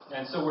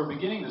And so we're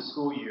beginning the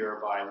school year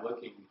by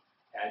looking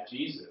at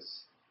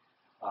Jesus,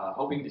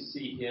 hoping to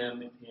see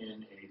him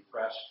in a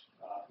fresh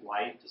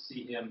light, to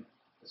see him,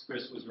 as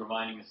Chris was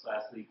reminding us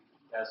last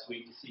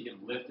week, to see him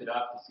lifted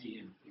up, to see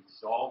him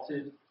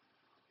exalted,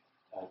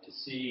 to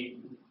see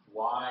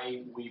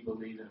why we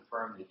believe and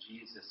affirm that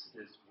Jesus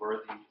is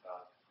worthy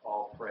of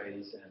all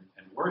praise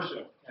and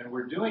worship. And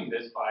we're doing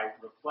this by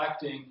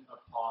reflecting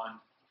upon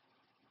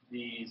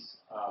these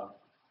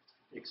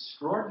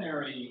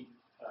extraordinary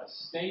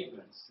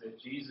statements that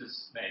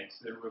Jesus makes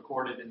that are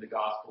recorded in the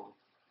Gospel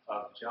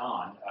of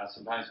John,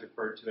 sometimes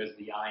referred to as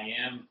the I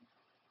am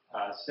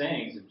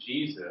sayings of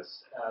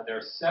Jesus. There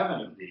are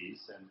 7 of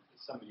these, and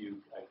some of you,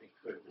 I think,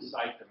 could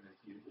recite them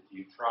if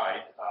you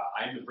tried.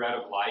 I am the bread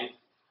of life.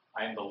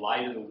 I am the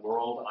light of the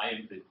world. I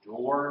am the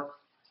door.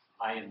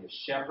 I am the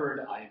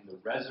shepherd. I am the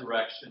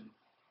resurrection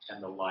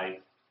and the life.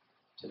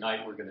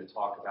 Tonight we're going to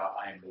talk about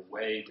I am the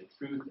way, the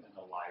truth, and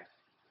the life.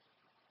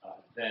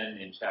 Then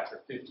in chapter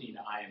 15,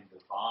 I am the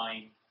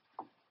vine.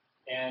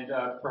 And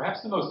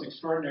perhaps the most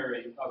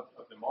extraordinary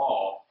of them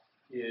all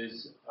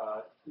is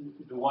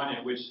the one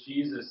in which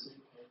Jesus,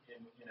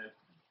 in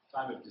a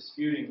time of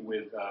disputing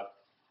with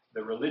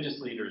the religious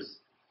leaders,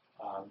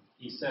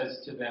 he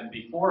says to them,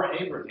 before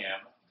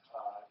Abraham,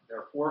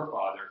 their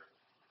forefather,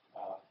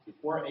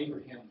 before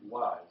Abraham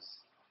was,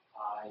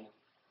 I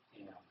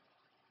am.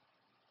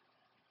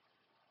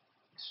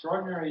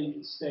 Extraordinary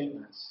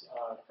statements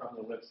from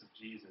the lips of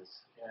Jesus.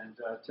 And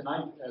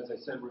tonight, as I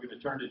said, we're going to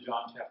turn to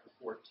John chapter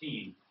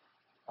 14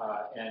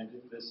 and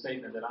the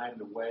statement that I am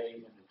the way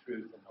and the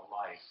truth and the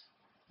life.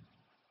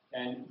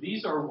 And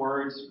these are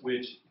words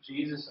which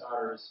Jesus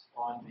utters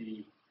on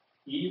the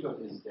eve of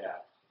his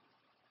death.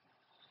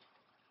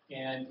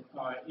 And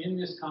in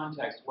this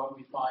context, what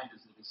we find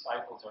is the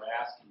disciples are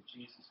asking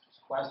Jesus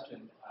just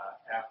question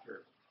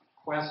after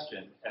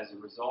question as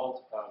a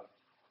result of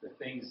the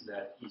things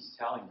that he's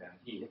telling them.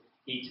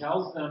 He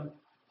tells them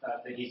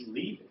that he's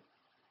leaving,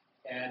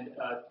 and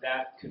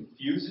that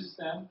confuses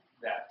them,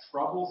 that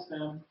troubles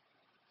them,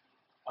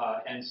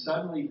 and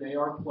suddenly they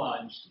are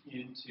plunged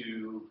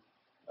into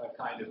a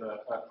kind of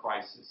a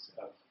crisis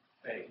of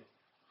faith.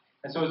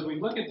 And so as we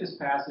look at this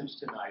passage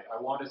tonight,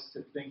 I want us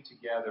to think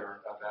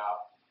together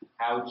about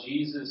how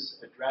Jesus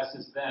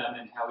addresses them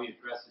and how he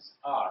addresses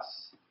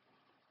us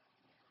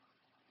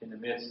in the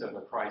midst of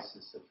a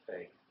crisis of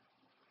faith.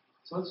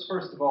 So let's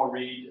first of all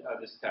read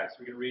this text.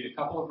 We're going to read a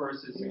couple of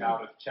verses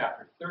out of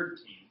chapter 13,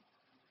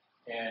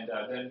 and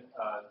then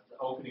the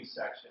opening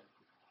section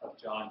of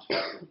John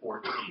chapter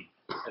 14.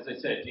 As I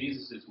said,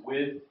 Jesus is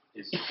with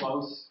his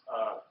close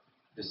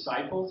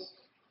disciples.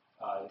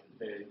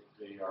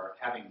 They are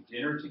having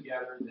dinner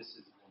together. This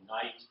is the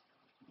night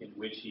in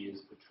which he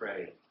is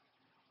betrayed.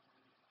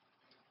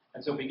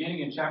 And so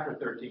beginning in chapter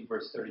 13,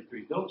 verse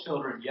 33, little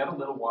children, yet a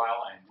little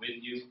while I am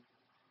with you.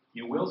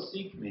 You will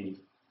seek me,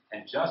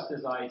 and just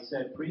as I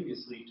said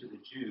previously to the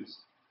Jews,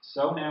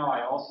 so now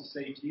I also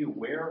say to you,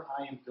 where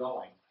I am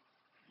going,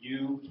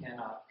 you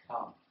cannot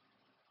come.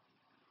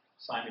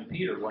 Simon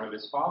Peter, one of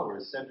his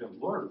followers, said to him,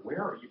 Lord,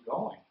 where are you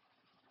going?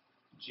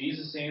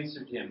 Jesus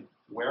answered him,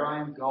 where I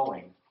am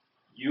going,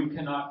 you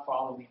cannot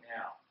follow me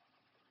now,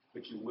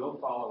 but you will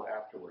follow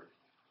afterward.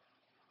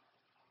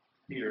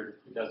 Peter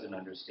doesn't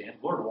understand.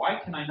 Lord,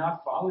 why can I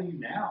not follow you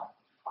now?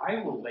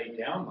 I will lay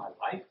down my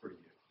life for you.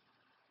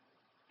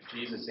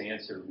 Jesus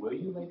answered, will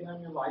you lay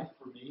down your life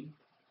for me?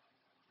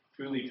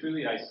 Truly,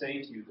 truly, I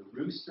say to you, the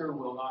rooster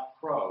will not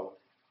crow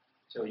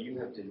till you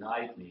have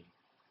denied me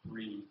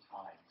 3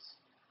 times.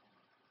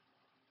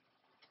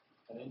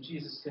 And then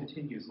Jesus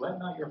continues, let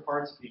not your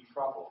hearts be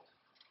troubled.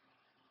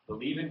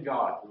 Believe in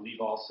God,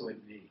 believe also in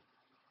me.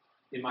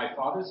 In my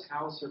Father's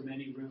house are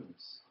many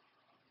rooms.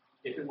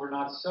 If it were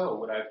not so,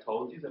 would I have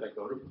told you that I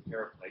go to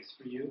prepare a place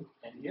for you?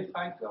 And if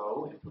I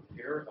go and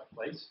prepare a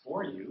place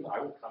for you, I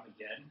will come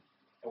again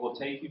and will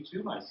take you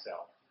to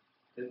myself,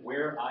 that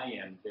where I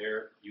am,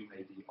 there you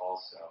may be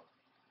also.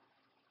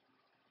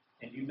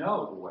 And you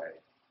know the way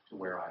to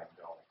where I am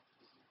going.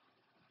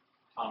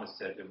 Thomas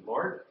said to him,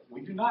 Lord,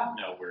 we do not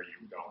know where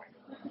you're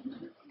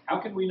going. How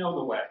can we know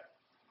the way?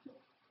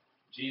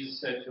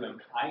 Jesus said to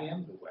him, I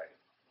am the way,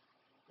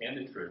 and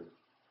the truth,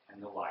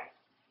 and the life.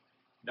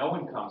 No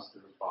one comes to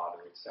the Father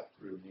except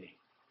through me.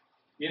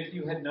 If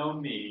you had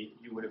known me,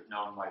 you would have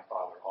known my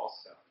Father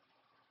also.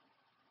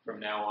 From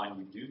now on,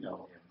 you do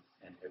know him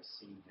and have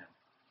seen him.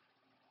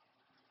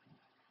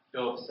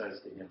 Philip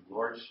says to him,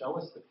 Lord, show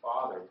us the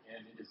Father,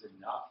 and it is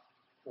enough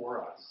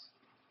for us.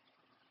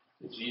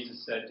 But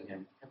Jesus said to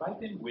him, have I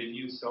been with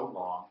you so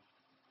long,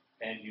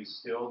 and you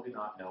still do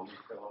not know me,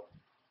 Philip?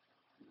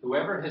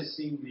 Whoever has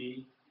seen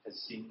me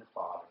has seen the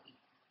Father.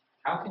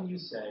 How can you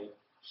say,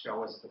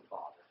 show us the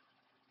Father?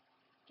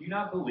 Do you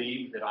not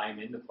believe that I am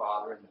in the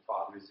Father and the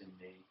Father is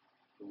in me?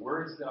 The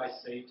words that I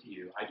say to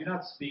you, I do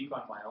not speak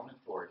on my own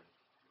authority,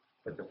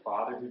 but the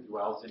Father who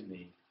dwells in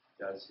me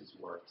does his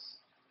works.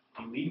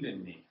 Believe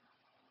in me,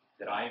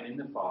 that I am in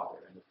the Father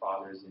and the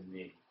Father is in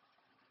me.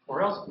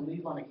 Or else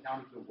believe on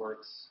account of the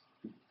works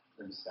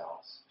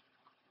themselves.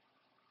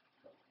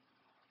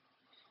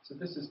 So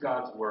this is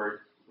God's word,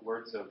 the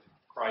words of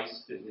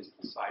Christ to his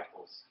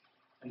disciples.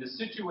 And the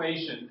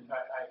situation,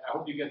 I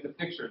hope you get the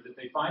picture, that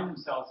they find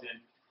themselves in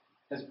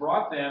has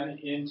brought them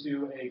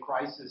into a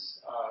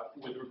crisis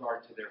with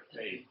regard to their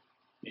faith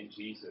in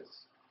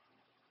Jesus.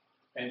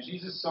 And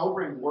Jesus'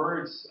 sobering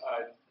words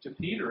to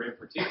Peter in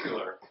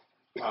particular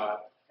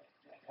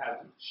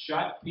have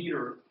shut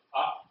Peter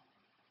up.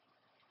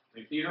 I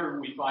mean, Peter,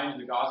 we find in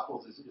the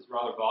Gospels, is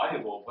rather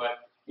valuable,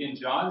 but in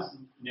John's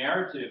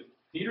narrative,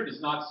 Peter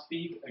does not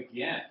speak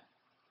again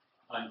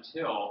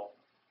until,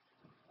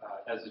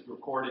 as is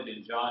recorded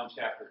in John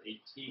chapter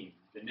 18,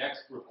 the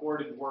next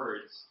recorded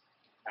words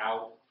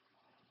out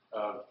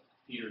of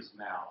Peter's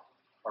mouth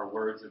are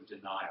words of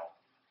denial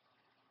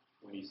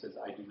when he says,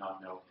 I do not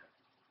know him.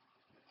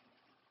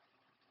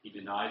 He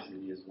denies that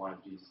he is one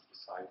of Jesus'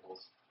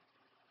 disciples.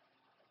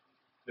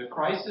 The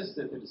crisis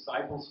that the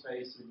disciples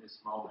face in this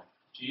moment,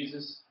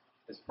 Jesus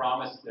has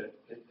promised that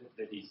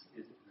he's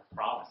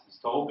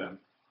told them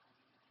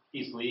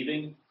he's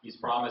leaving. He's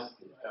promised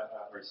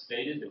or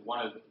stated that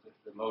one of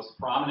the most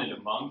prominent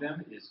among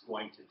them is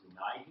going to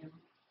deny him.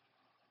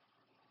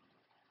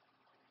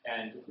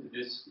 And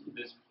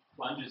this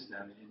plunges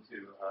them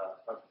into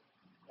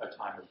a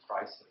time of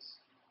crisis.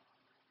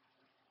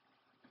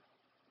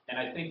 And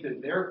I think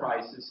that their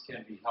crisis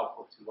can be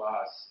helpful to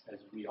us as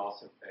we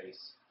also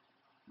face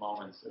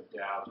moments of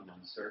doubt and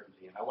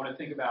uncertainty. And I want to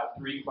think about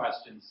three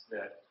questions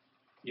that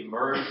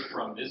emerged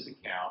from this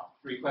account,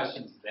 three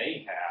questions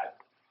they had,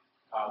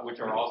 which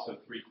are also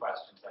three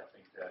questions I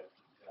think that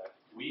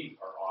we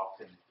are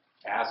often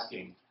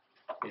asking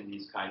in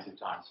these kinds of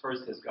times.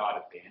 First, has God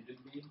abandoned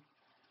me?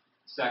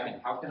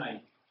 Second, how can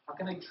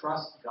I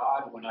trust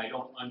God when I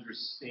don't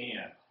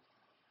understand?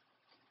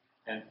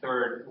 And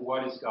third,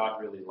 what is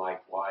God really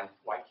like? Why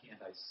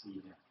can't I see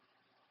him?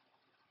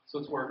 So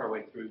let's work our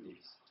way through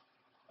these.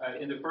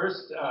 In the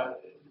first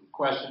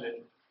question,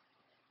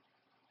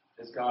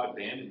 has God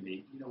abandoned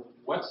me? You know,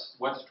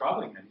 what's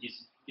troubling them?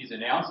 He's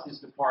announced his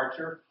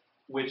departure,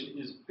 which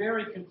is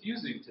very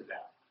confusing to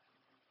them.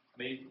 I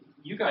mean,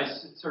 you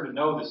guys sort of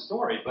know the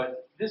story,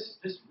 but this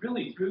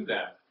really threw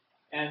them.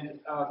 And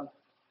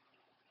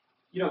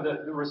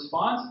the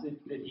response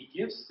that he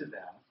gives to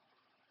them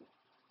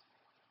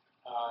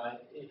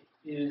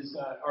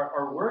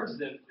are words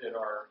that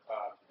are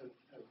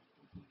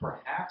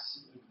perhaps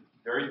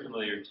very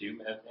familiar to you.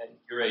 At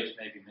your age,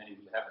 maybe many of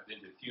you haven't been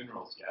to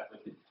funerals yet,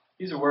 but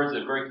these are words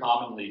that are very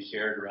commonly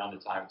shared around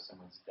the time of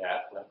someone's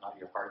death. Let not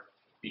your heart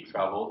be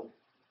troubled.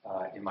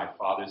 In my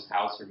Father's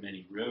house are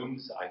many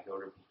rooms. I go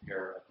to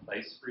prepare a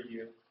place for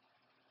you.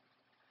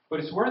 But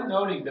it's worth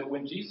noting that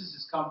when Jesus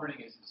is comforting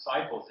his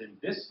disciples in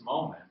this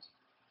moment,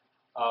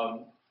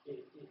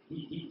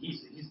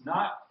 he's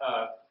not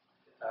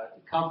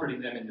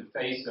comforting them in the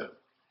face of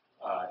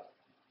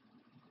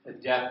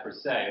death per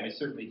se. I mean,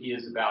 certainly he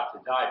is about to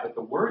die, but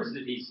the words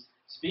that he's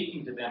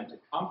speaking to them to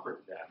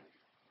comfort them,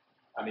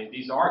 I mean,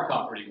 these are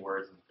comforting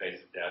words in the face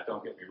of death,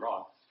 don't get me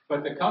wrong,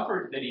 but the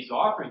comfort that he's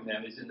offering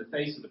them is in the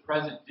face of the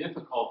present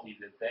difficulty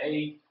that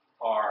they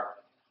are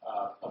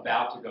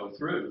about to go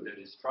through that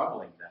is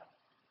troubling them.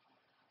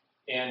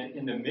 And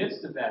in the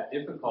midst of that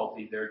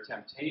difficulty, their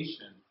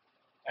temptation,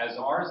 as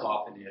ours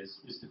often is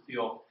to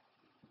feel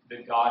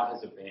that God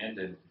has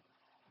abandoned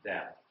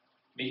them.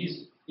 I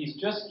mean, he's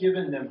just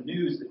given them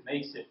news that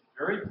makes it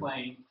very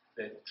plain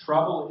that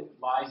trouble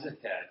lies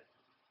ahead.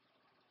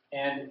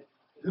 And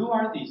who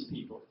are these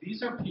people?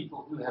 These are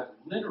people who have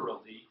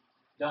literally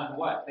done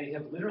what? They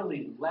have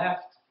literally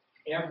left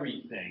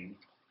everything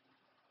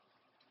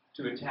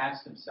to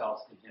attach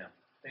themselves to him.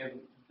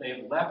 They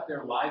have left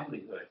their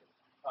livelihood,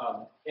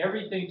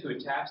 everything to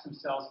attach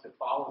themselves to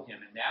follow him.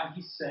 And now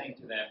he's saying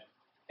to them,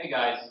 hey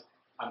guys,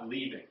 I'm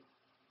leaving.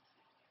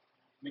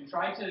 I mean,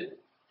 try to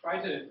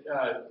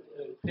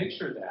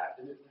picture that.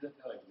 They're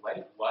like,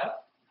 wait,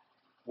 what?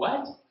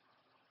 What?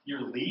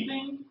 You're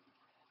leaving?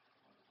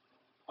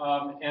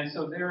 And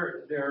so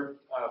they're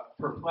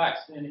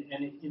perplexed. And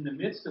in the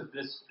midst of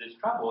this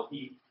trouble,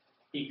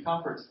 he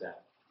comforts them.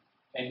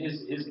 And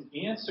his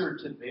answer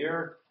to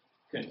their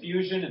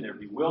confusion and their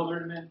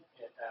bewilderment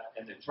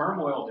and the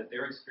turmoil that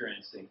they're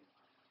experiencing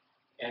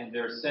and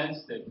their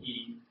sense that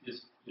he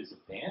is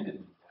abandoning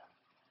them,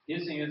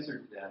 his answer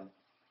to them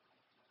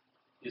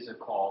is a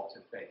call to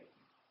faith.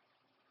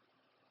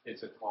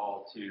 It's a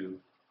call to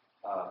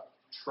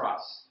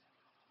trust.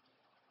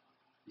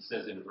 He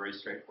says in a very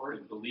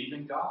straightforward, believe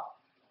in God.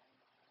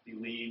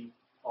 Believe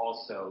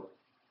also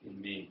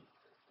in me.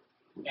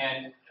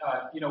 And,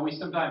 we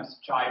sometimes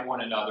chide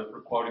one another for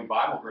quoting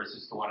Bible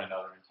verses to one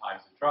another in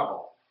times of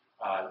trouble.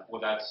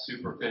 Well, that's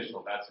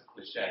superficial. That's a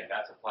cliche.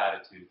 That's a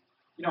platitude.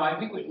 I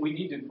think we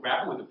need to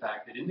grapple with the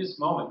fact that in this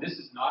moment, this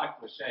is not a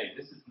cliche.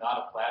 This is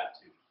not a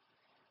platitude.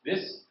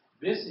 This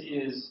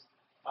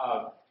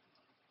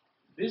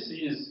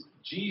is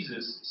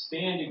Jesus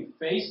standing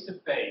face to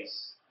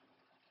face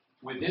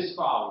with his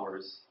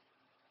followers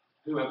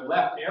who have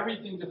left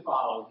everything to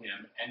follow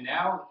him, and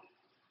now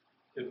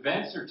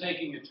events are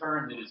taking a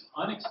turn that is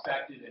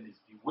unexpected and is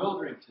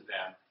bewildering to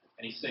them.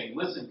 And he's saying,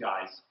 listen,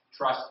 guys,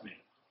 trust me.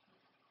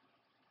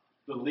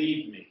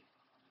 Believe me.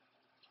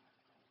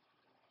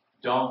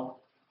 Don't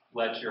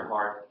let your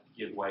heart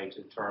give way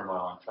to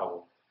turmoil and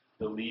trouble.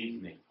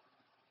 Believe me.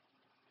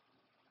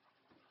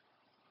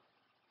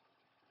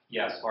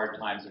 Yes, hard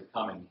times are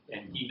coming,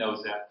 and he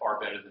knows that far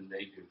better than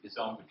they do. His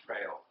own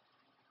betrayal,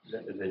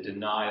 the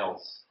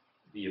denials,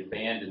 the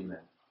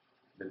abandonment,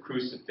 the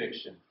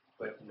crucifixion.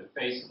 But in the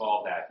face of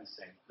all that, he's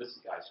saying,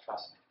 listen, guys,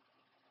 trust me.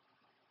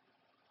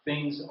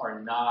 Things are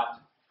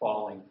not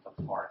falling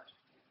apart.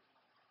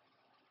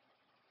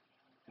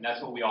 And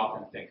that's what we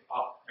often think.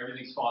 Oh,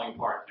 everything's falling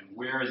apart, and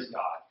where is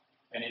God?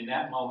 And in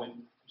that moment,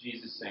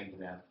 Jesus is saying to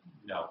them,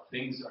 no,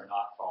 things are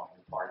not falling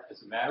apart.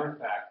 As a matter of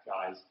fact,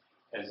 guys,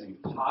 as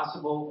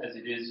impossible as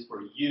it is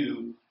for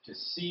you to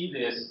see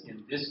this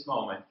in this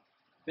moment,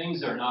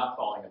 things are not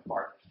falling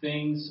apart.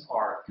 Things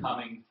are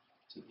coming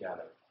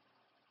together.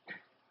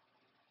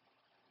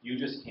 You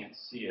just can't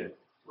see it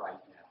right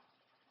now.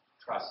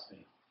 Trust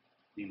me.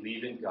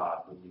 Believe in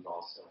God. Believe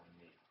also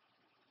in me.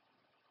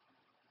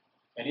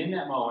 And in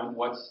that moment,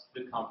 what's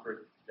the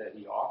comfort that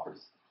he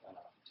offers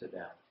to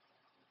them?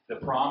 The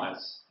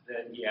promise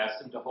that he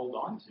asks them to hold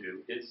on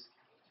to is,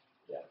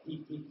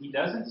 he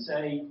doesn't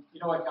say, you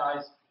know what,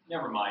 guys,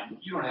 never mind.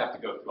 You don't have to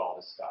go through all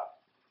this stuff.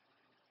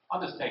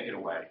 I'll just take it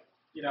away.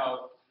 You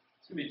know,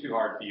 it's going to be too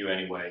hard for you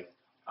anyway.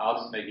 I'll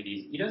just make it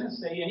easy. He doesn't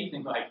say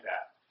anything like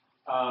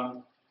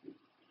that.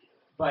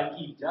 But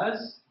he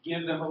does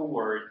give them a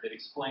word that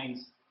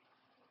explains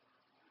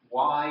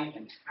why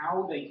and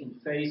how they can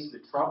face the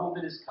trouble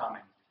that is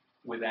coming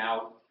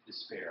without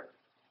despair.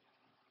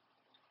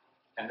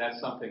 And that's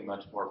something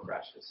much more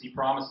precious. He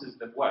promises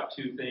them what?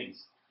 Two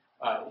things.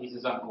 He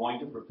says, I'm going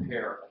to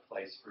prepare a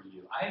place for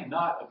you. I am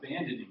not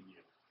abandoning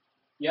you.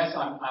 Yes,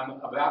 I'm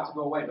about to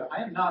go away, but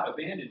I am not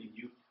abandoning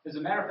you. As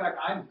a matter of fact,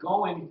 I'm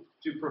going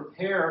to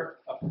prepare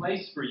a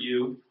place for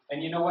you.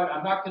 And you know what?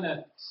 I'm not going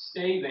to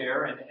stay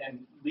there and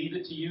leave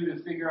it to you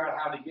to figure out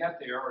how to get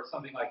there or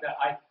something like that.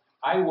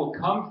 I will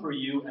come for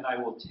you, and I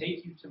will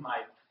take you to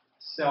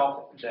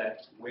myself, that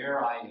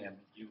where I am,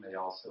 you may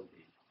also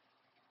be.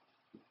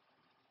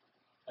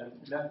 And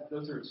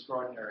those are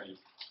extraordinary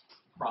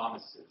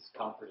promises,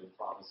 comforting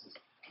promises.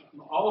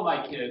 All of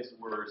my kids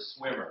were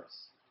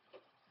swimmers.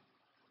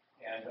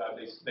 And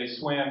they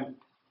swim,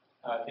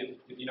 if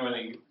you know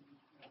anything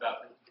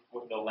about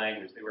the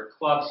language, they were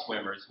club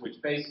swimmers,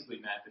 which basically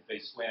meant that they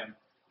swam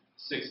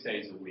 6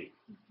 days a week.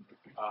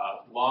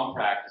 Long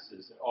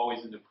practices,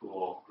 always in the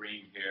pool,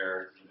 green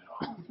hair,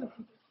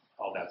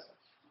 all that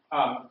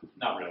stuff.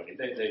 Not really.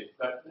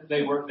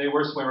 They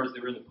were swimmers. They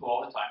were in the pool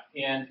all the time.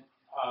 And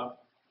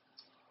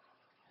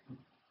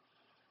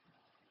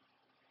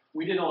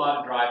we did a lot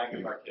of driving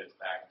with our kids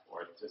back and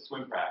forth to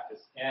swim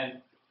practice.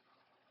 And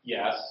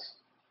yes,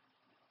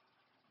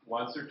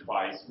 once or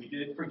twice, we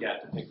did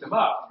forget to pick them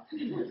up.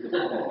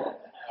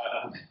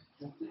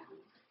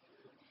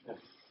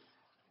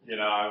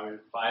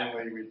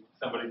 Finally,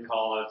 somebody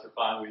call us, or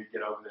finally we'd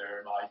get over there,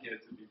 and my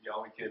kids would be the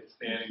only kids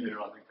standing there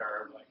on the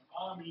curb, like,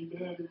 Mommy,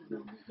 Daddy.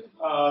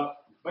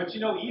 But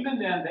even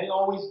then, they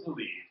always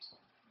believed,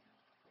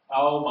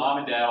 oh, Mom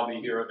and Dad will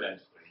be here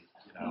eventually,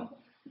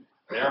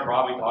 They're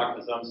probably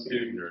talking to some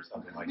student or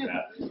something like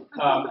that.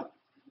 But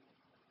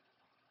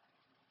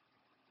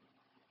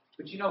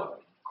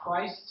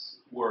Christ's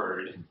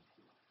word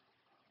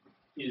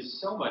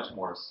is so much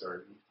more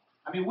certain.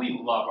 I mean, we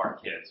love our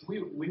kids.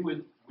 We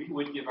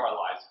would give our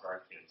lives for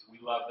our kids. We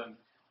love them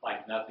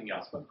like nothing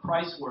else. But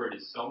Christ's word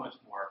is so much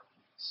more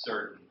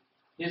certain.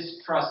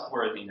 His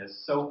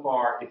trustworthiness so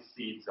far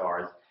exceeds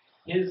ours.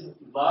 His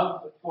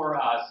love for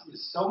us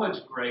is so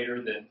much greater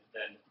than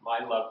my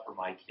love for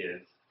my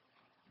kids.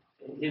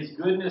 His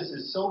goodness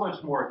is so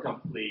much more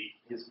complete.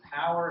 His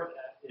power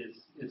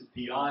is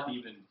beyond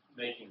even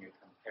making a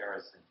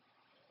comparison.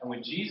 And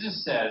when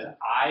Jesus says,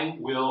 I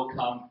will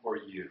come for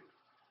you,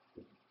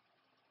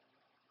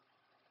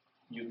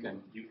 you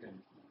can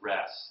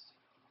rest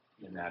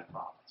in that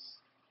promise.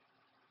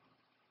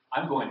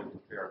 I'm going to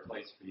prepare a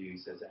place for you, he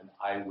says, and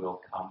I will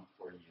come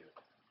for you.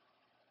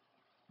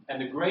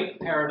 And the great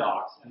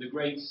paradox and the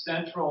great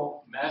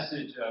central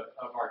message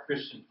of our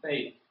Christian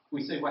faith,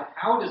 we say, well,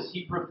 how does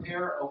he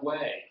prepare a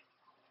way?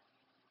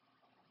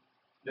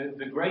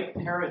 The great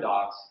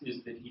paradox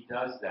is that he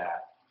does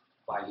that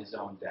by his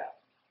own death.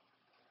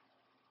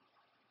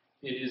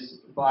 It is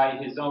by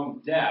his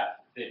own death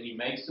that he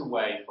makes a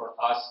way for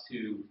us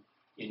to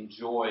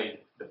enjoy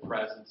the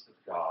presence of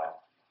God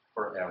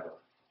forever.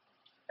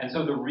 And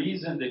so the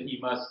reason that he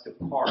must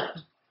depart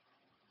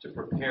to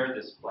prepare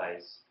this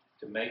place,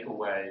 to make a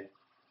way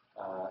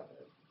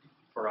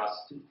for us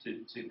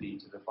to be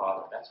to the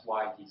Father, that's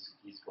why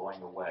he's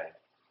going away.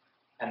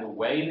 And the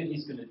way that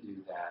he's going to do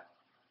that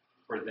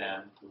for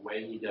them, the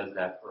way he does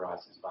that for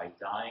us, is by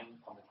dying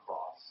on the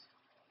cross,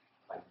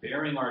 by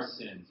bearing our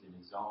sins in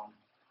his own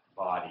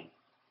body,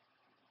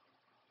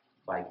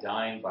 by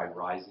dying, by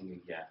rising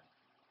again.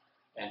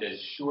 And as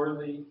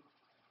surely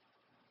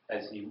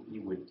as he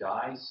would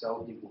die,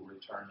 so he will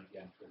return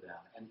again for them.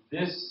 And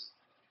this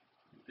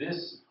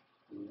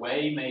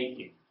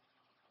way-making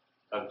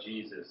of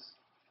Jesus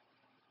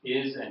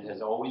is and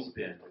has always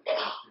been the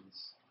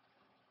Christian's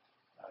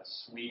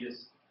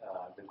sweetest,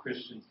 the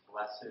Christian's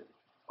blessed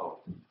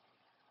hope.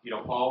 You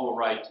know, Paul will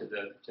write to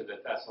the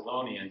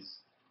Thessalonians,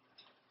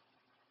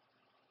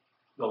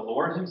 the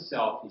Lord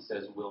himself, he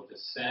says, will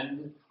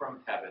descend from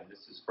heaven.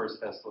 This is 1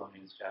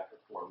 Thessalonians chapter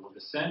 4. Will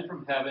descend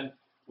from heaven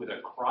with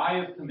a cry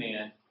of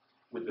command,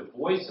 with the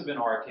voice of an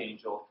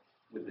archangel,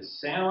 with the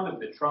sound of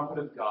the trumpet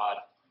of God.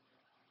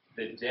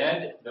 The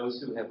dead,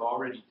 those who have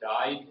already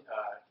died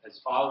as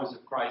followers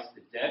of Christ,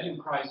 the dead in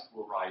Christ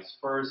will rise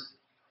first,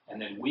 and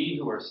then we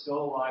who are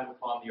still alive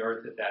upon the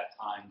earth at that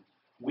time,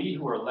 we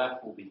who are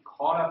left will be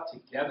caught up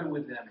together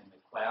with them in the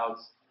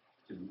clouds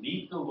to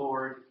meet the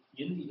Lord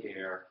in the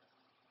air,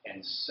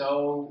 and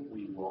so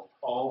we will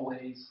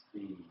always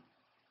be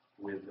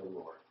with the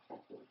Lord.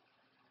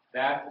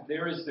 That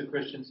there is the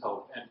Christian's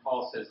hope, and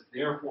Paul says,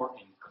 therefore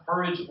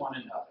encourage one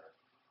another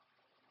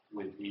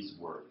with these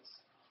words.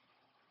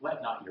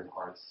 Let not your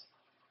hearts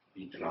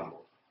be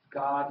troubled.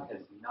 God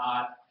has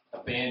not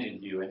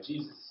abandoned you. And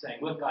Jesus is saying,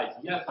 look, guys,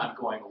 yes, I'm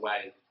going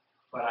away,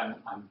 but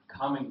I'm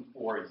coming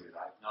for you.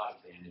 I've not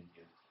abandoned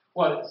you.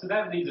 Well, so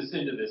that leads us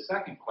into the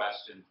second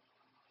question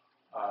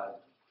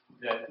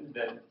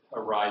that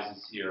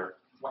arises here.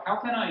 Well, how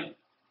can I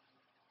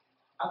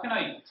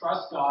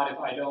trust God if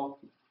I don't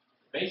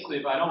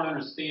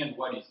understand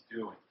what he's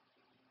doing?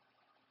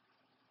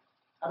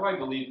 How do I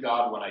believe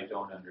God when I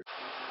don't understand?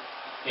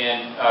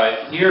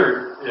 And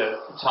here,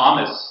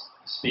 Thomas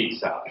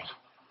speaks out.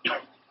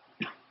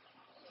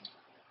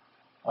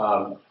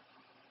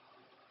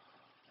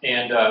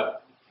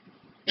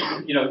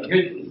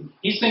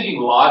 He's thinking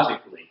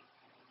logically.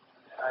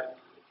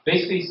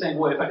 Basically, he's saying,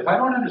 well, if I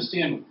don't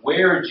understand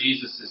where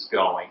Jesus is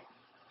going,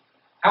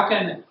 how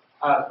can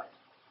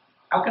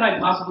I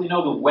possibly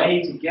know the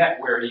way to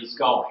get where he's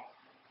going?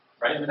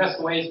 Right? I mean, that's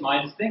the way his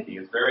mind is thinking.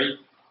 It's very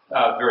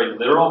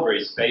literal,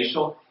 very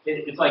spatial.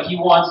 It's like he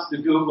wants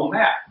the Google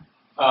map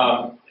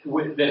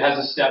that has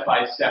a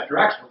step-by-step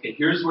direction. Okay,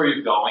 here's where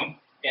you're going,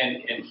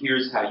 and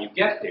here's how you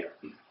get there.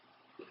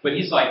 But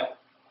he's like,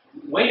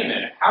 wait a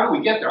minute, how do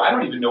we get there? I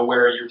don't even know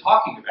where you're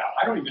talking about.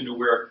 I don't even know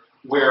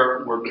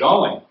where we're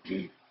going.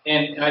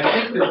 And I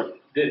think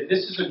that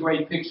this is a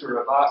great picture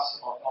of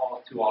us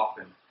all too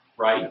often,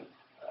 right?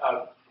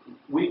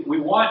 We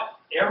want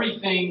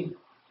everything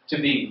to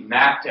be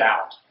mapped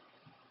out,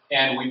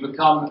 and we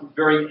become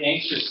very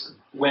anxious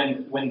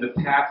when the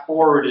path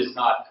forward is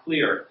not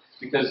clear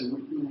because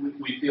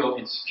we feel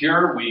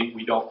insecure,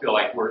 we don't feel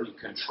like we're in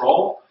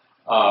control,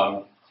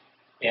 and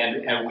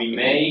we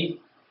may,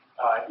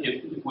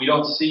 if we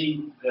don't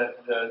see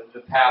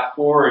the path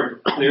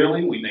forward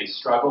clearly, we may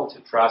struggle to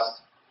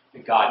trust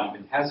that God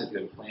even has a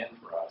good plan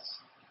for us.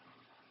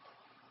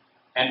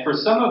 And for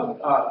some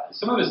of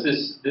us,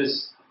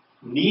 this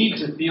need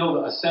to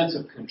feel a sense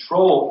of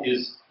control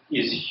is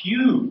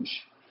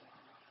huge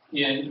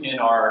in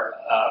our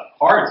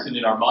hearts and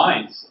in our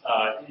minds,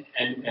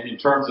 and in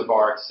terms of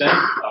our sense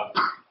of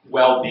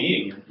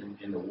well-being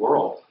in the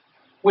world,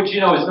 which is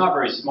not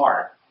very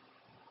smart.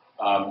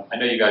 I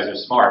know you guys are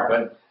smart,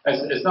 but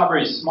it's not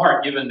very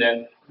smart given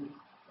that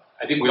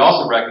I think we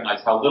also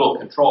recognize how little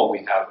control we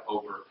have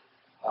over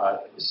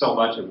so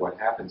much of what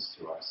happens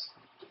to us.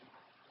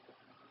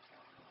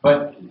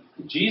 But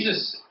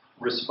Jesus'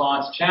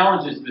 response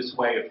challenges this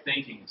way of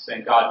thinking,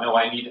 saying, God, no,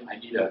 I need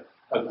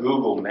a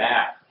Google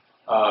map.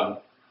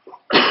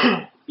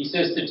 He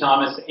says to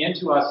Thomas and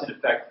to us, in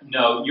effect,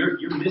 no,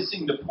 you're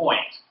missing the point.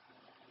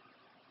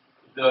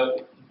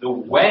 The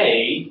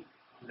way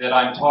that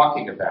I'm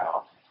talking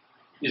about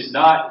is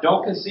not,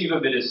 don't conceive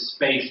of it as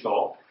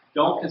spatial,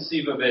 don't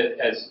conceive of it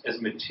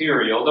as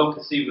material, don't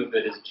conceive of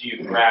it as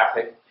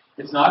geographic.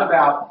 It's not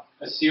about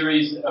a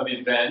series of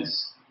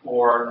events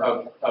or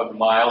of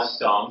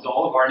milestones,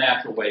 all of our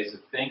natural ways of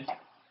thinking.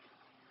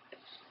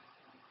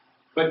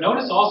 But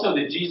notice also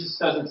that Jesus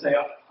doesn't say,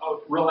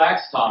 oh,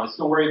 relax, Thomas,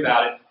 don't worry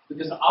about it,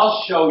 because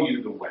I'll show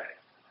you the way.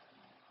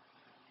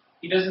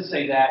 He doesn't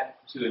say that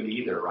to him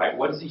either, right?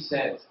 What does he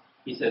say?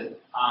 He says,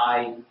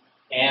 I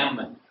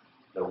am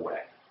the way.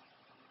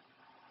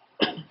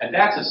 And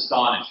that's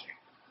astonishing.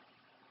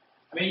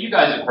 I mean, you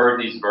guys have heard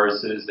these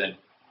verses, and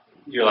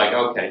you're like,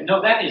 okay.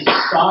 No, that is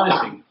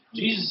astonishing.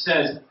 Jesus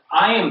says,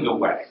 I am the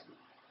way.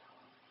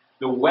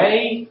 The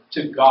way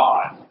to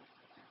God.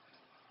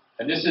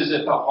 And this is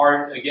at the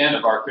heart, again,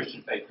 of our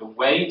Christian faith. The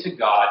way to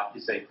God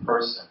is a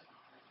person.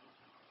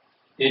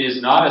 It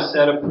is not a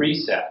set of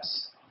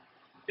precepts.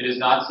 It is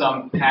not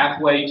some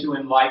pathway to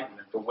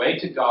enlightenment. The way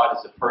to God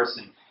is a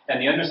person.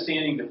 And the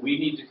understanding that we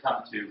need to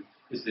come to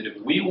is that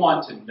if we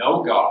want to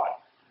know God,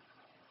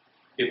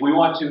 if we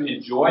want to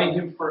enjoy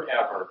him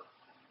forever,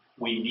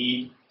 we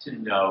need to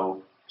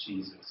know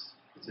Jesus.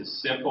 It's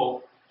as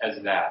simple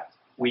as that.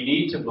 We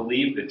need to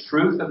believe the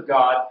truth of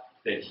God,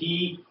 that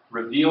he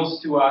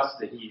reveals to us,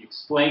 that he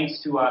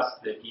explains to us,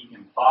 that he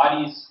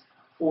embodies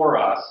for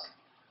us,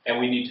 and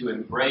we need to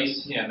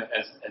embrace him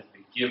as the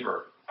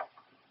giver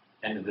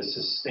and the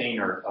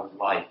sustainer of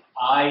life.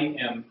 I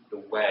am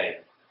the way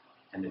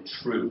and the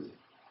truth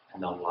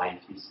and the life,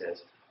 he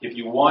says. If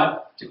you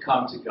want to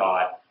come to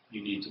God,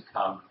 you need to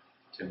come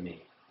to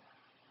me.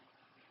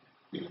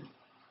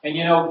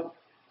 And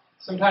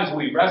sometimes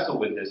we wrestle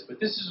with this, but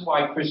this is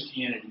why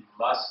Christianity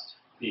must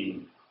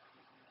be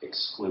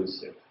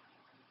exclusive.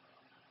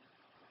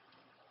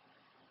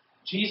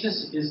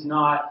 Jesus is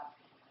not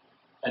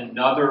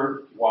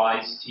another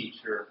wise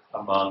teacher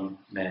among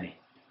many.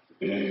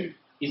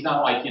 He's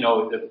not like,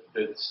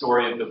 the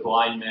story of the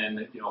blind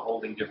men,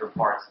 holding different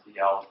parts of the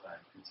elephant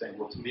and saying,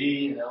 well, to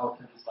me, an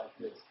elephant is like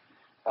this.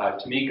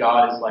 To me,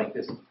 God is like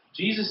this.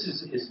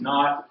 Jesus is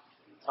not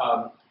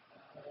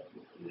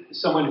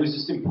someone who's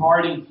just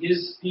imparting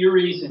his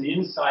theories and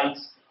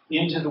insights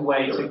into the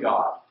way to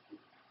God.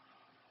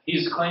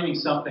 He's claiming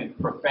something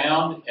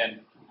profound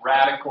and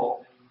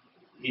radical.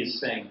 He is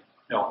saying,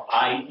 no,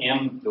 I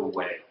am the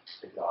way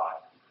to God.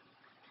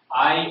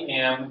 I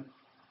am,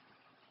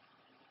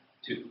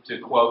 to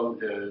quote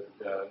the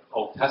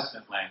Old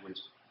Testament language,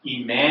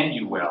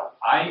 Emmanuel.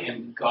 I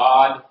am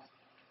God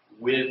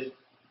with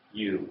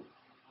you.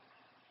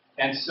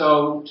 And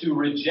so to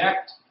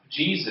reject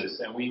Jesus,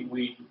 and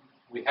we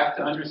have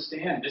to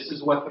understand this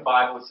is what the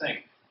Bible is saying.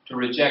 To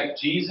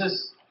reject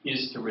Jesus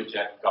is to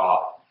reject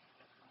God.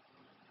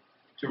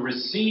 To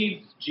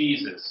receive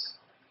Jesus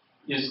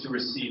is to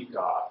receive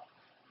God.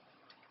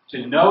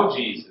 To know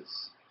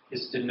Jesus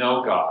is to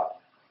know God.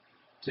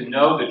 To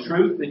know the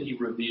truth that he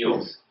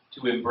reveals,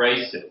 to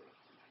embrace it,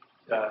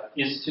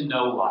 is to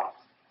know life.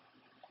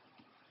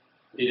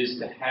 It is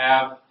to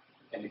have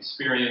and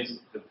experience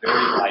the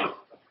very life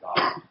of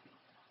God.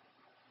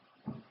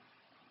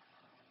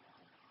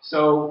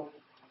 So,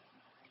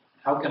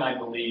 how can I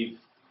believe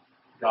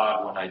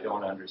God when I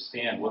don't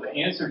understand? Well, the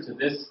answer to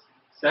this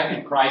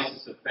second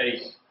crisis of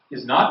faith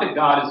is not that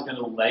God is going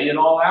to lay it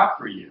all out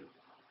for you.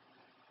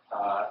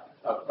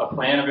 A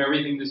plan of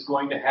everything that's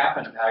going to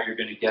happen, of how you're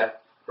going to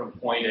get from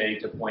point A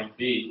to point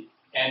B.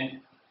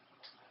 And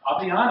I'll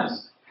be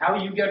honest, how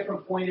you get from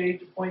point A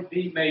to point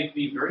B may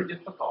be very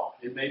difficult.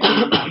 It may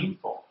be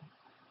painful.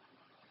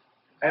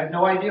 I have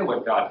no idea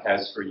what God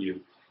has for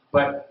you.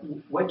 But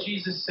what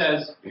Jesus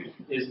says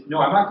is, no,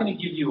 I'm not going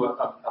to give you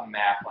a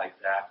map like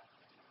that.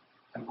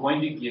 I'm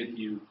going to give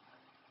you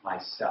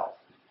myself.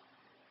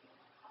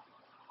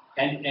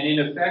 And in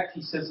effect,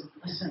 he says,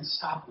 listen,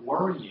 stop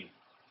worrying.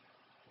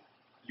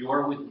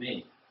 You're with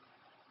me.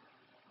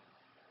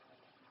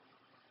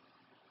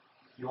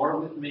 You're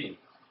with me.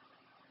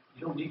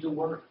 You don't need to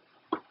worry.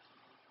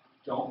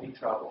 Don't be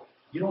troubled.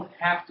 You don't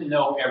have to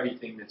know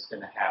everything that's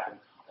going to happen.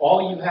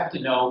 All you have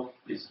to know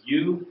is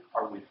you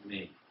are with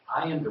me.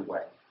 I am the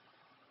way.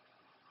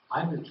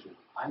 I'm the truth.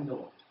 I'm the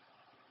light.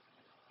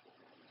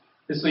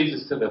 This leads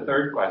us to the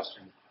third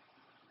question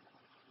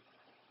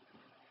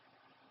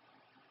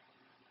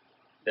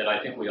that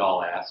I think we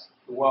all ask.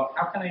 Well,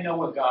 how can I know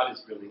what God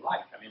is really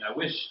like? I mean, I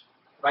wish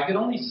if I could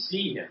only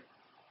see him.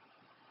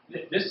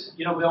 This,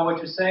 Bill, what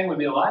you're saying would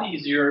be a lot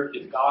easier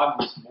if God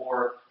was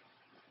more,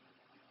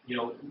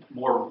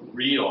 more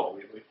real.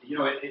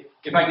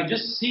 If I could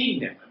just see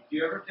him. Do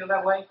you ever feel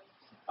that way?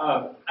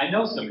 I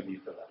know some of you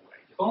feel that way.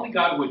 If only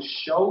God would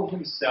show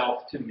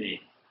himself to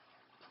me.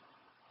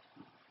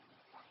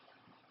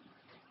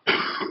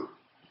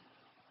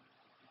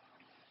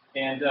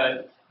 And,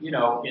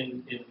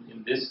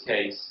 in this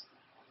case,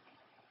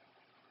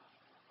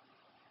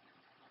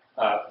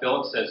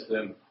 Philip says to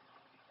him,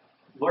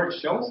 Lord,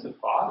 show us the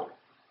Father.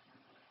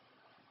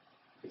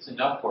 It's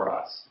enough for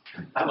us.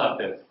 I love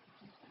this.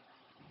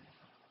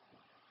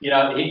 He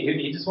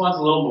just wants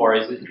a little more.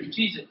 He says,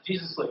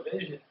 Jesus, look.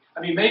 I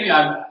mean, maybe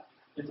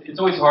it's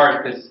always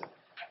hard because,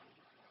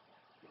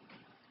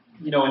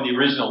 in the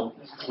original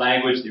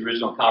language, the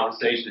original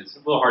conversation, it's a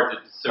little hard to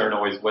discern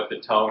always what the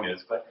tone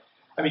is. But,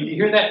 I mean, you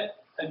hear that?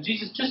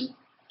 Jesus,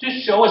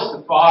 just show us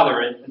the Father,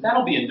 and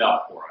that'll be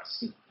enough for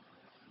us.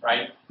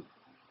 Right?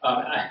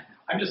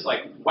 I'm just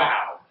like,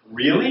 wow,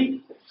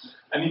 really?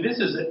 I mean, this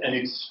is an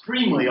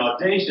extremely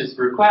audacious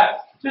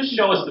request. Just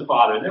show us the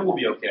Father, and then we'll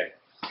be okay.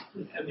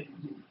 I mean,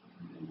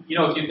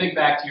 if you think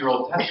back to your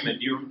Old Testament,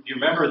 do you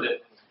remember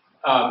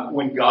that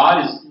when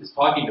God is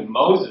talking to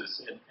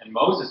Moses, and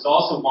Moses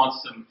also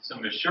wants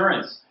some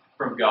assurance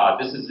from God.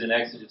 This is in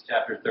Exodus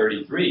chapter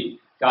 33.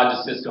 God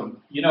just says to him,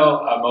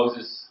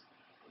 Moses,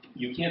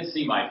 you can't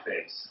see my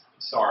face.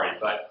 Sorry,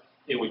 but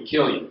it would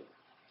kill you.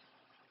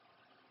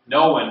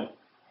 No one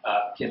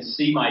can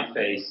see my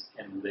face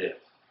and live.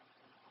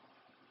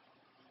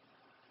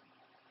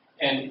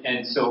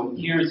 And so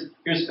here's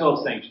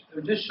Philip saying,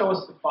 just show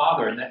us the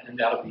Father, and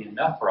that'll be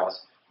enough for us.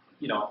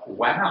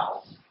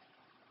 Wow.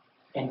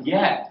 And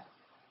yet,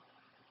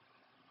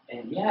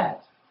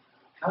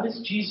 how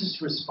does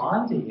Jesus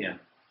respond to him?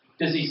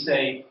 Does he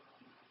say,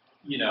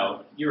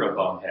 you're a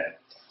bumhead?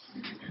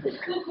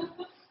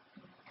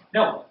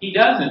 No, he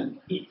doesn't.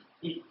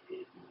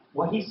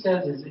 What he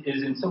says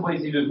is in some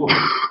ways even more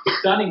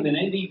stunning than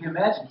anything you can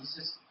imagine. He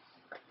says,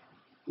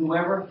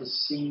 whoever has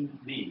seen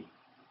me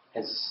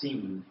has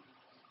seen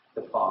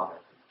the Father.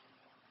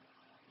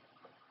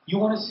 You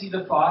want to see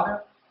the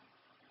Father?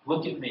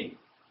 Look at me.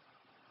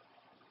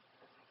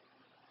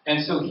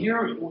 And so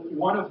here,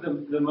 one of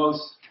the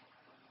most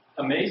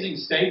amazing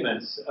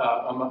statements,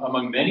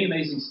 among many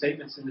amazing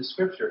statements in the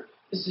Scripture.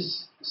 This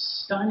is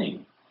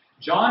stunning.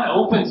 John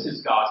opens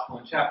his Gospel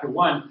in chapter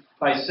 1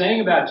 by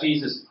saying about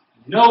Jesus,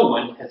 no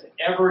one has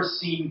ever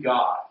seen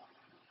God.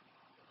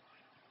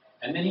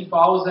 And then he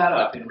follows that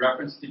up in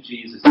reference to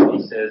Jesus, and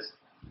he says,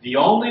 the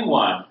only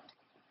one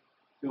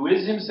who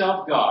is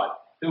himself God,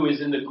 who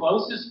is in the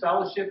closest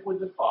fellowship with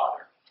the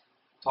Father,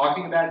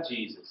 talking about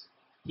Jesus,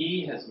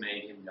 he has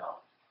made him known.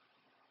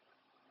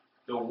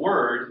 The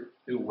Word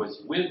who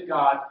was with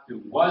God, who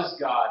was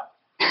God,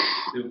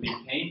 who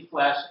became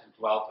flesh and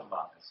dwelt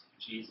among us,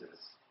 Jesus.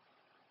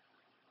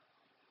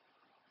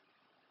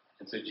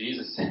 And so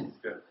Jesus says,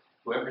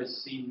 whoever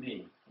has seen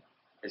me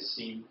has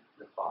seen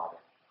the Father.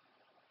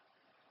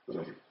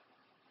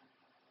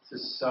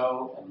 This is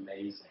so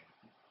amazing.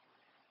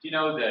 Do you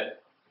know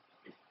that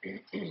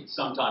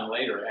sometime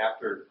later,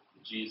 after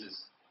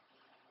Jesus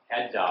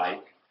had died,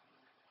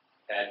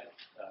 had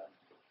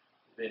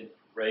been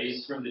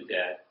raised from the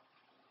dead,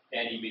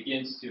 and he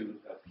begins to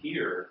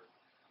appear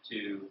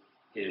to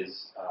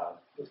his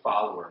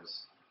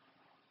followers.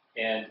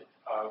 And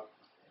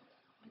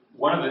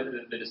one of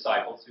the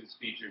disciples who's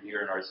featured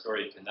here in our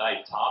story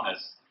tonight,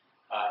 Thomas,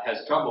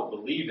 has trouble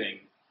believing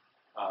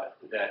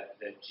that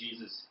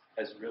Jesus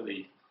is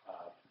really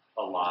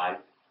alive.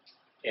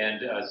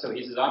 And so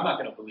he says, I'm not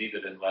going to believe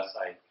it unless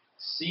I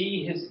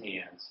see his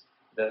hands,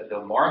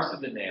 the marks of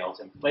the nails,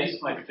 and place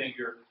my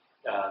finger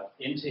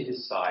into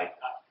his side.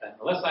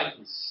 Unless I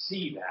can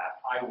see that,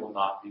 I will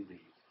not believe.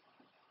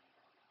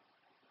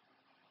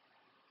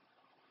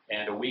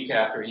 And a week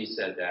after he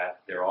said that,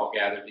 they're all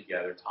gathered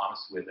together,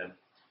 Thomas with them.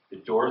 The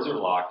doors are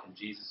locked, and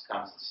Jesus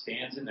comes and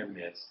stands in their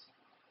midst.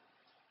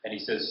 And he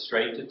says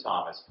straight to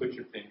Thomas, put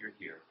your finger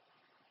here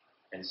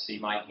and see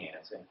my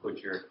hands, and put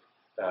your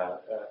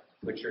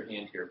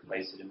hand here,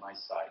 place it in my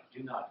side.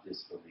 Do not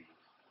disbelieve,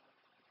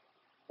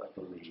 but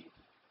believe.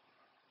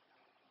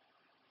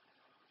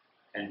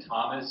 And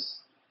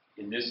Thomas,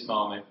 in this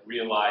moment,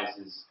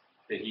 realizes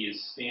that he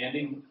is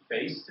standing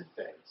face to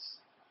face,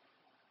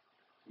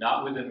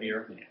 not with a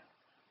mere man,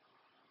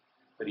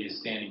 but he is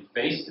standing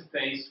face to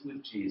face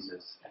with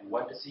Jesus. And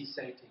what does he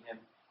say to him?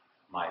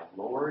 My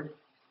Lord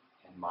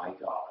and my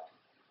God.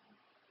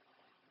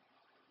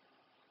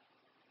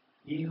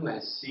 He who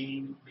has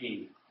seen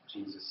me,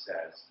 Jesus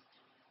says,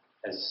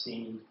 has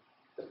seen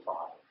the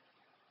Father.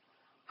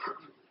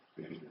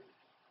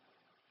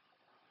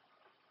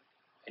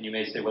 And you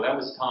may say, well, that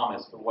was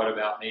Thomas, but what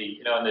about me?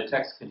 You know, and the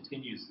text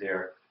continues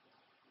there.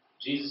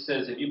 Jesus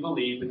says, if you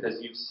believe because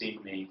you've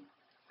seen me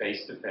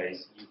face to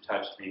face, and you've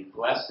touched me,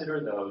 blessed are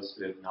those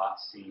who have not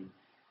seen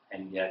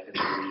and yet have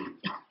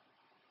believed.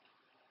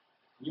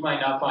 You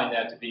might not find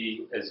that to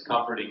be as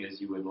comforting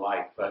as you would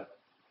like, but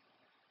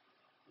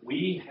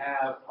we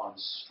have on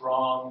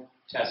strong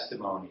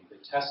testimony, the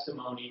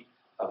testimony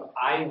of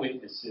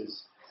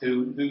eyewitnesses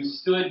who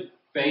stood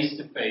face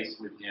to face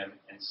with him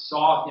and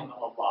saw him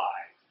alive.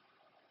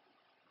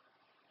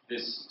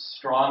 This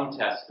strong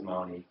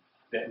testimony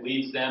that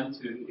leads them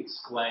to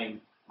exclaim,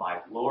 my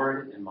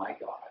Lord and my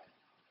God.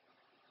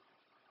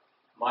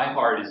 My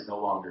heart is no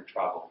longer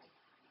troubled.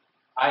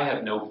 I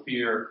have no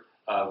fear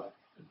of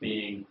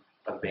being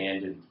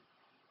abandoned.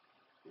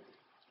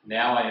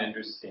 Now I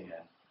understand.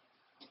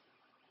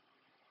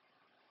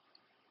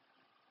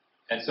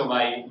 And so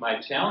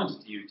my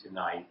challenge to you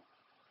tonight,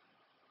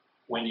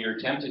 when you're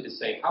tempted to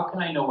say, how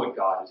can I know what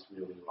God is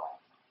really like?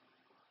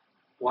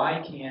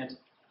 Why can't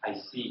I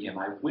see him?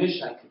 I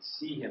wish I could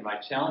see him. My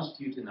challenge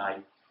to you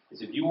tonight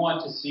is, if you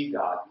want to see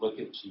God, look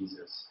at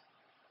Jesus.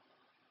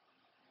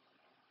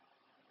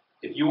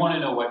 If you want to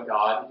know what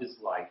God is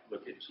like,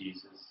 look at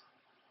Jesus.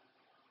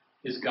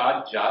 Is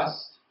God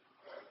just?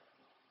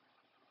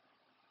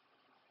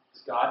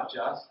 Is God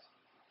just?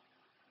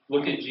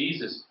 Look at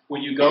Jesus.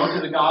 When you go to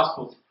the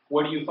Gospels,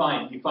 what do you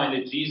find? You find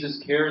that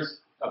Jesus cares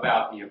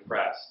about the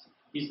oppressed.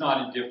 He's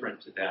not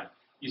indifferent to them.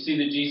 You see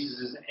that Jesus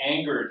is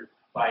angered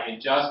by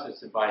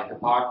injustice and by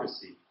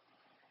hypocrisy.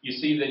 You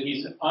see that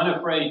he's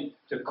unafraid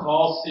to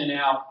call sin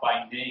out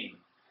by name.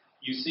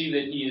 You see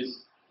that he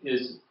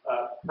is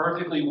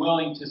perfectly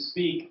willing to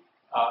speak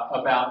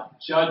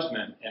about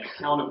judgment and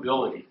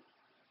accountability.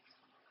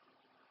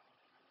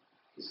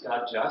 Is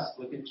God just?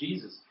 Look at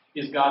Jesus.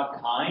 Is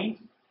God kind?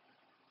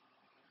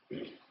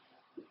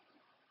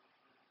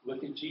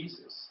 Look at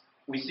Jesus.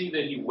 We see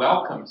that he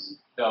welcomes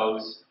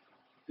those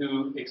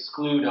who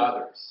exclude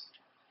others.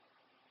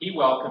 He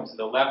welcomes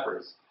the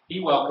lepers. He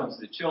welcomes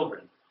the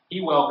children.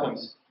 He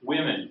welcomes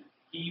women.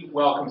 He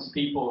welcomes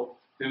people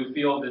who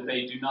feel that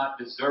they do not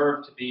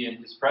deserve to be in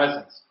his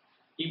presence.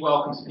 He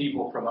welcomes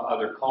people from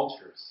other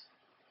cultures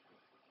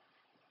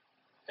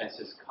and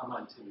says, come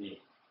unto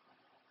me.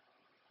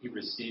 He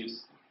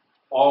receives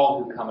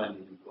all who come unto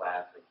him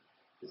gladly.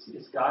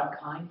 Is God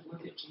kind?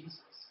 Look at Jesus.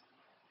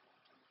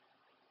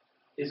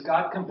 Is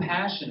God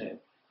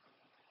compassionate?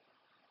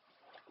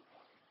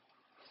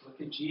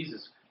 Look at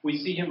Jesus. We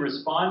see him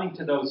responding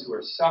to those who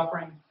are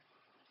suffering.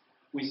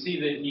 We see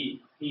that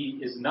he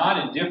is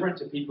not indifferent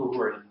to people who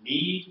are in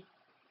need.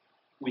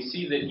 We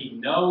see that he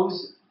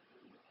knows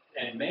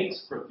and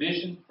makes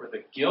provision for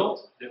the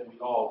guilt that we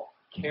all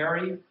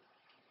carry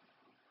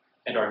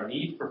and our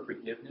need for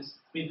forgiveness.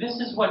 I mean, this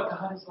is what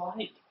God is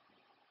like.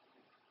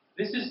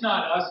 This is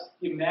not us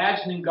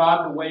imagining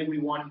God the way we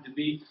want him to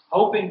be,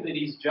 hoping that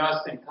he's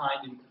just and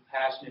kind and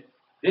compassionate.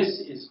 This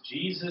is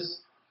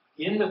Jesus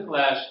in the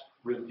flesh,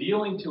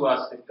 revealing to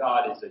us that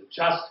God is a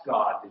just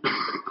God, that he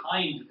is a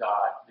kind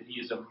God, that he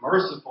is a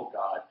merciful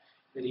God,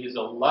 that he is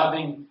a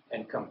loving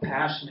and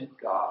compassionate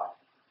God,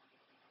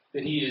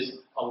 that he is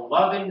a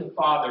loving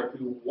Father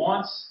who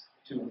wants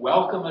to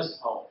welcome us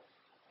home,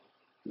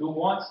 who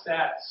wants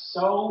that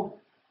so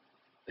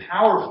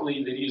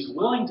powerfully that he is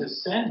willing to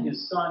send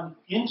his Son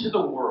into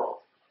the world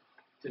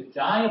to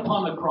die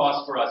upon the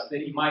cross for us,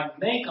 that he might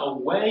make a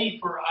way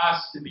for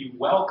us to be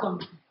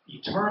welcomed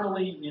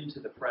eternally into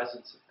the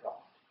presence of God.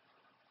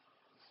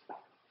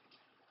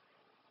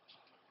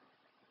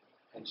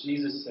 And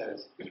Jesus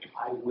says,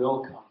 I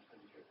will come for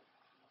you.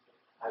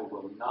 I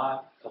will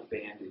not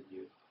abandon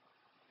you.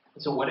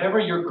 And so whatever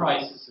your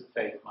crisis of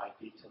faith might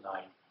be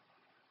tonight,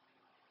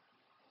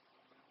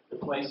 the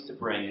place to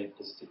bring it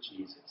is to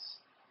Jesus.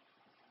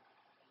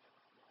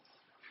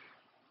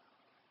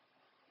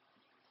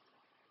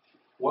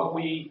 What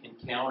we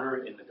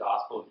encounter in the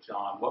Gospel of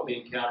John, what we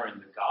encounter in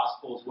the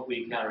Gospels, what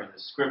we encounter in the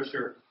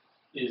Scripture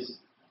is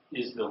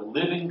the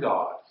living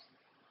God,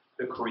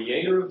 the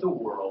creator of the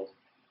world,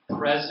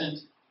 present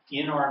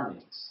in our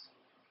midst,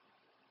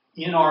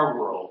 in our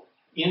world,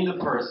 in the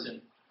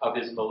person of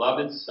his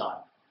beloved Son.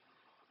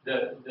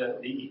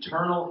 The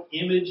eternal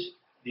image,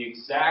 the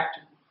exact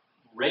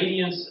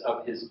radiance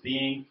of his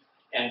being,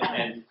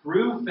 and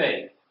through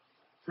faith,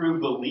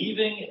 through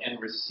believing and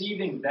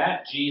receiving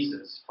that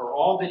Jesus for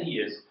all that he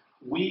is,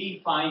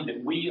 we find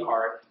that we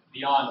are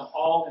beyond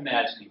all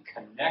imagining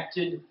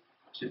connected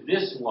to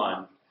this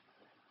one,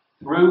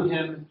 through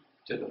him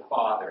to the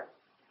Father.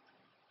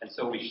 And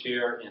so we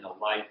share in a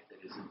life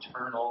that is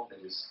eternal,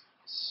 that is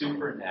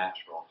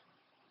supernatural.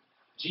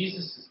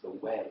 Jesus is the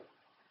way.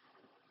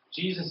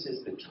 Jesus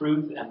is the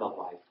truth and the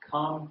life.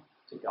 Come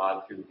to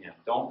God through him.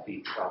 Don't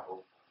be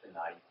troubled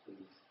tonight. Please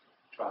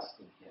trust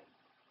in him.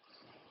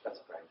 Let's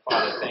pray.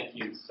 Father, thank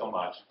you so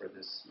much for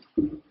this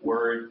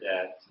word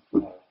that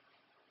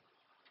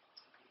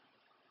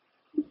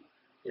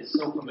is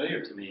so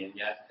familiar to me and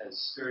yet has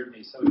stirred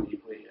me so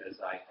deeply as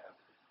I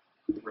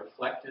have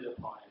reflected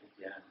upon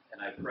it again.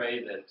 And I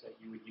pray that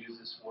you would use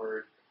this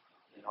word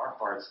in our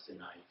hearts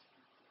tonight.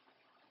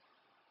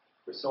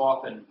 We're so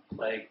often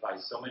plagued by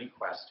so many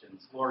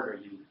questions. Lord,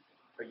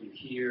 are you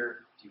here?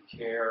 Do you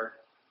care?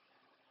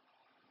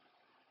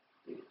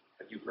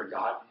 Have you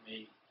forgotten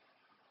me?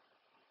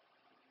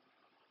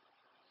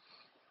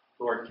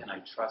 Lord, can I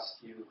trust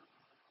you?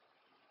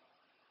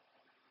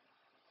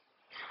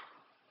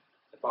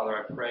 Father,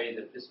 I pray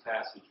that this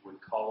passage would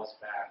call us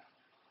back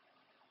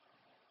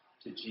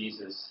to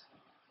Jesus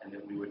and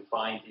that we would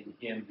find in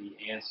him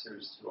the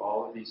answers to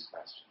all of these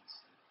questions.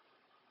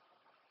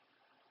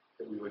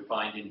 That we would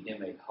find in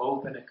him a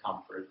hope and a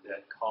comfort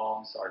that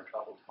calms our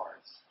troubled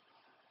hearts.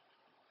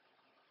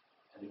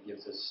 And it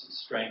gives us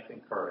strength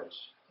and courage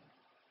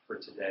for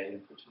today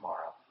and for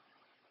tomorrow.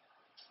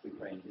 We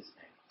pray in his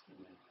name.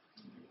 Amen.